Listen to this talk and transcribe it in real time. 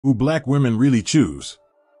Who black women really choose.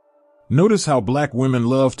 Notice how black women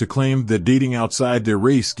love to claim that dating outside their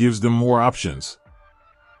race gives them more options.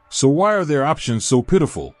 So why are their options so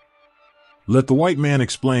pitiful? Let the white man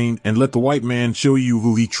explain, and let the white man show you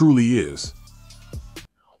who he truly is.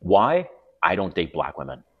 Why? I don't date black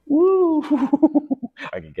women. Woo!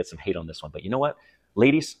 I can get some hate on this one, but you know what?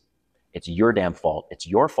 Ladies, it's your damn fault. It's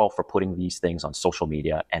your fault for putting these things on social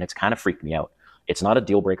media, and it's kind of freaked me out. It's not a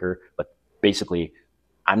deal breaker, but basically,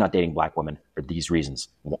 I'm not dating black women for these reasons.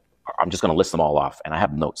 I'm just going to list them all off, and I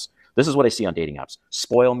have notes. This is what I see on dating apps.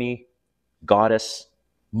 Spoil me, goddess,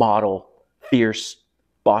 model, fierce,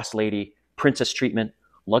 boss lady, princess treatment,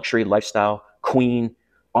 luxury lifestyle, queen,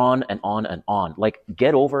 on and on and on. Like,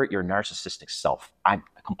 get over your narcissistic self. I'm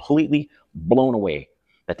completely blown away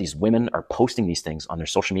that these women are posting these things on their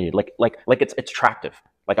social media. Like it's attractive.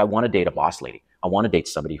 Like, I want to date a boss lady. I want to date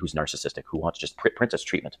somebody who's narcissistic, who wants just princess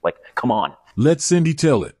treatment. Like, come on. Let Cindy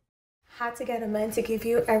tell it. How to get a man to give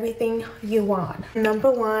you everything you want.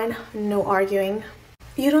 Number one, no arguing.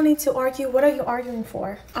 You don't need to argue. What are you arguing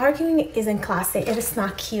for? Arguing isn't classy. It is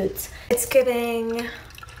not cute. It's giving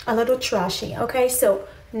a little trashy, okay? So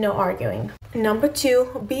no arguing. Number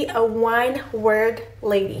two, be a one-word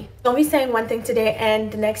lady. Don't be saying one thing today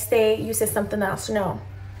and the next day you say something else. No.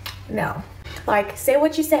 Like, say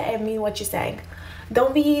what you say and mean what you're saying.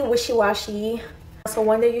 Don't be wishy-washy. So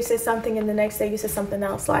one day you say something and the next day you say something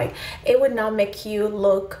else. Like, it would not make you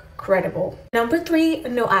look credible. Number three,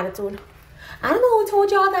 no attitude. I don't know who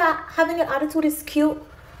told y'all that having an attitude is cute,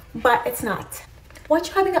 but it's not. What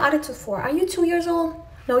you having an attitude for? Are you 2 years old?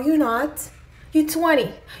 No, you're not. You're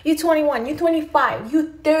 20, you're 21, you're 25, you're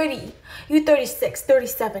 30, you're 36,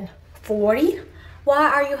 37, 40. Why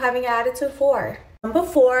are you having an attitude for? Number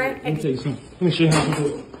four. Let me tell you something. Let me show you how to do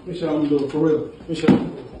it. Let me show you how to do it for real. Let me show you.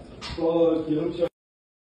 Let me show you.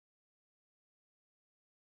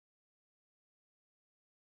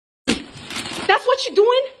 That's what you're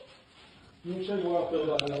doing? Let me show you what I feel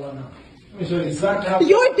about that right now. Let me show you exactly how.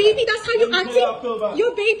 Your baby? That's how you acting?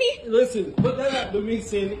 Your baby? Listen, put that out to me,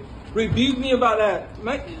 Cindy. Rebuke me about that.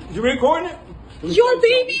 Mate, you recording it? Your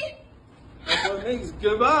baby? That's what niggas.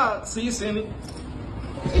 Goodbye. See you, Cindy.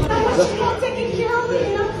 Is that what you're not taking care of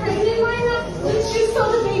and I'm pregnant right now? Since you saw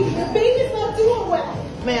the baby. The baby's not doing well.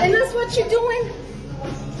 Man. And that's what you're doing?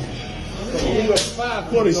 You got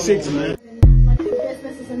 546, man. Like, your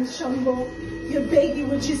business is in shambles. Your baby,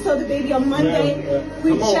 which you saw the baby on Monday.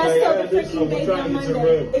 We just saw the freaking baby on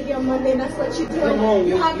Monday. Baby on Monday, that's what you're doing.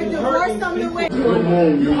 You have a divorce on the way.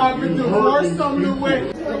 You have a divorce on the way.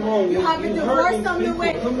 You have a divorce on the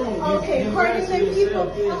way. Okay, hurting them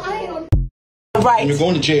people. I don't. Right. And you're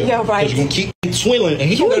going to jail. Yeah, right. Because you're going to keep swindling. And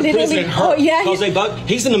he's going to prison her. Oh, yeah. Because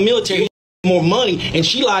he's in the military. More money, and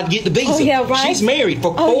she lied to get the visa. Oh, yeah, right. She's married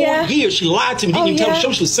for 4 years. She lied to me. Didn't even tell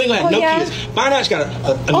me she was single, had no kids. Find out she got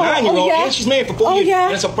a 9-year-old, and she's married for 4 years.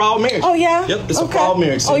 And it's a fraud marriage. Oh, yeah. Yep, it's a fraud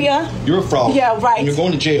marriage. Oh, yeah. You're a fraud. Yeah, right. And you're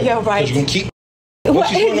going to jail. Yeah, right. Because you're going to keep. What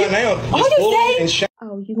she's doing right now is bullying and shouting.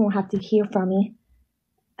 Oh, you're going to have to hear from me.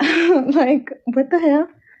 Like, what the hell?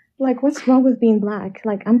 Like, what's wrong with being black?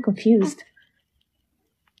 Like, I'm confused.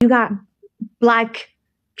 You got black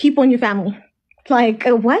people in your family. Like,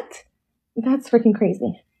 what? That's freaking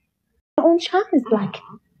crazy. Your own child is black.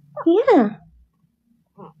 Yeah.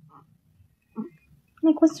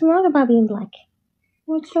 Like, what's wrong about being black?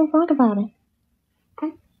 What's so wrong about it?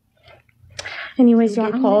 Anyways,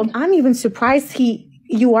 y'all, I'm even surprised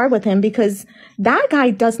you are with him because that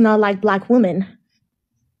guy does not like black women.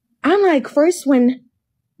 I'm like, first when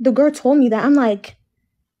the girl told me that, I'm like,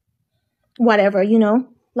 whatever, you know?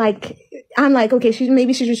 Like, I'm like, okay,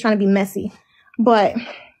 maybe she's just trying to be messy. But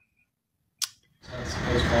I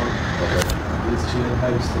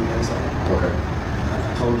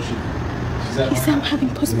told her she's at he said I'm having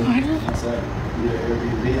postpartum. I said,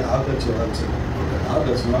 yeah, I'll let you have it. I'll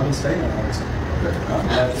let you. I've been staying at home. I'll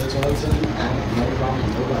let you have it. No problem.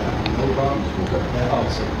 No problem. That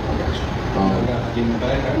house. I got you. I get my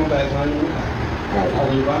bag. I got my bag on you.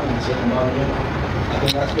 I'll leave out and sit in the bottom of it. I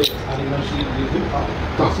think that's good. I didn't know she did good pop.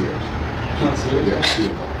 Concierge. Concierge? Yeah, she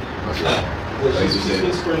did pop. Concierge. She's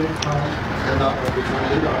been spring. And not what we're trying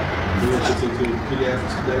to do. We went to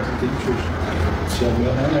pediatrics nutrition. She had me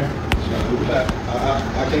up down there. She had to move back.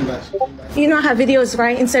 I came back. You know I have videos,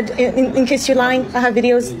 right? Instead, in case you're lying, I have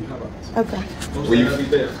videos. Okay. Well, you be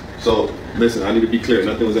there. So, listen, I need to be clear.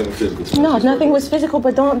 Nothing was ever physical. No, nothing was physical,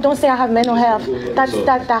 but don't say I have mental health.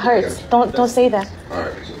 That hurts. Don't say that. All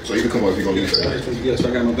right. So you can come up if you're gonna leave that. Yes,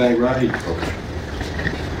 I got my bag right here. Okay.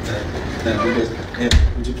 And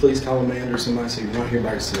would you please call a man or somebody so you're not here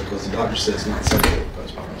by yourself because the doctor says it's not safe.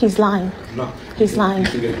 He's lying. No. He's lying.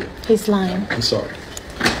 You can get it. He's lying. I'm sorry.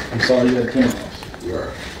 I'm sorry you had to come off. You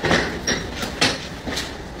are.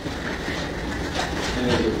 And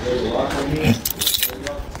there's a lock on here.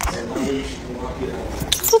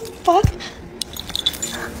 What the fuck?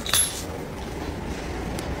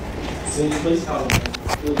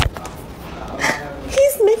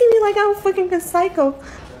 He's making me like I'm fucking a psycho.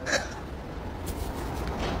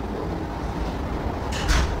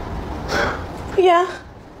 Yeah.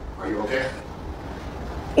 Are you okay?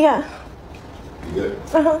 Yeah. You good?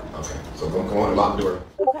 Uh-huh. Okay. So don't come on and lock the door.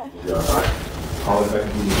 Okay. You all right? Call it back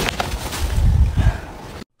if you need.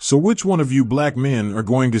 So which one of you black men are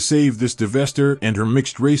going to save this Divestor and her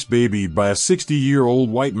mixed-race baby by a 60-year-old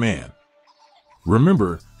white man?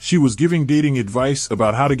 Remember, she was giving dating advice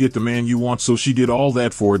about how to get the man you want, so she did all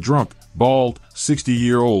that for a drunk, bald,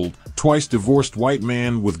 60-year-old, twice divorced white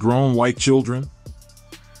man with grown white children?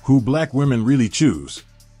 Who black women really choose?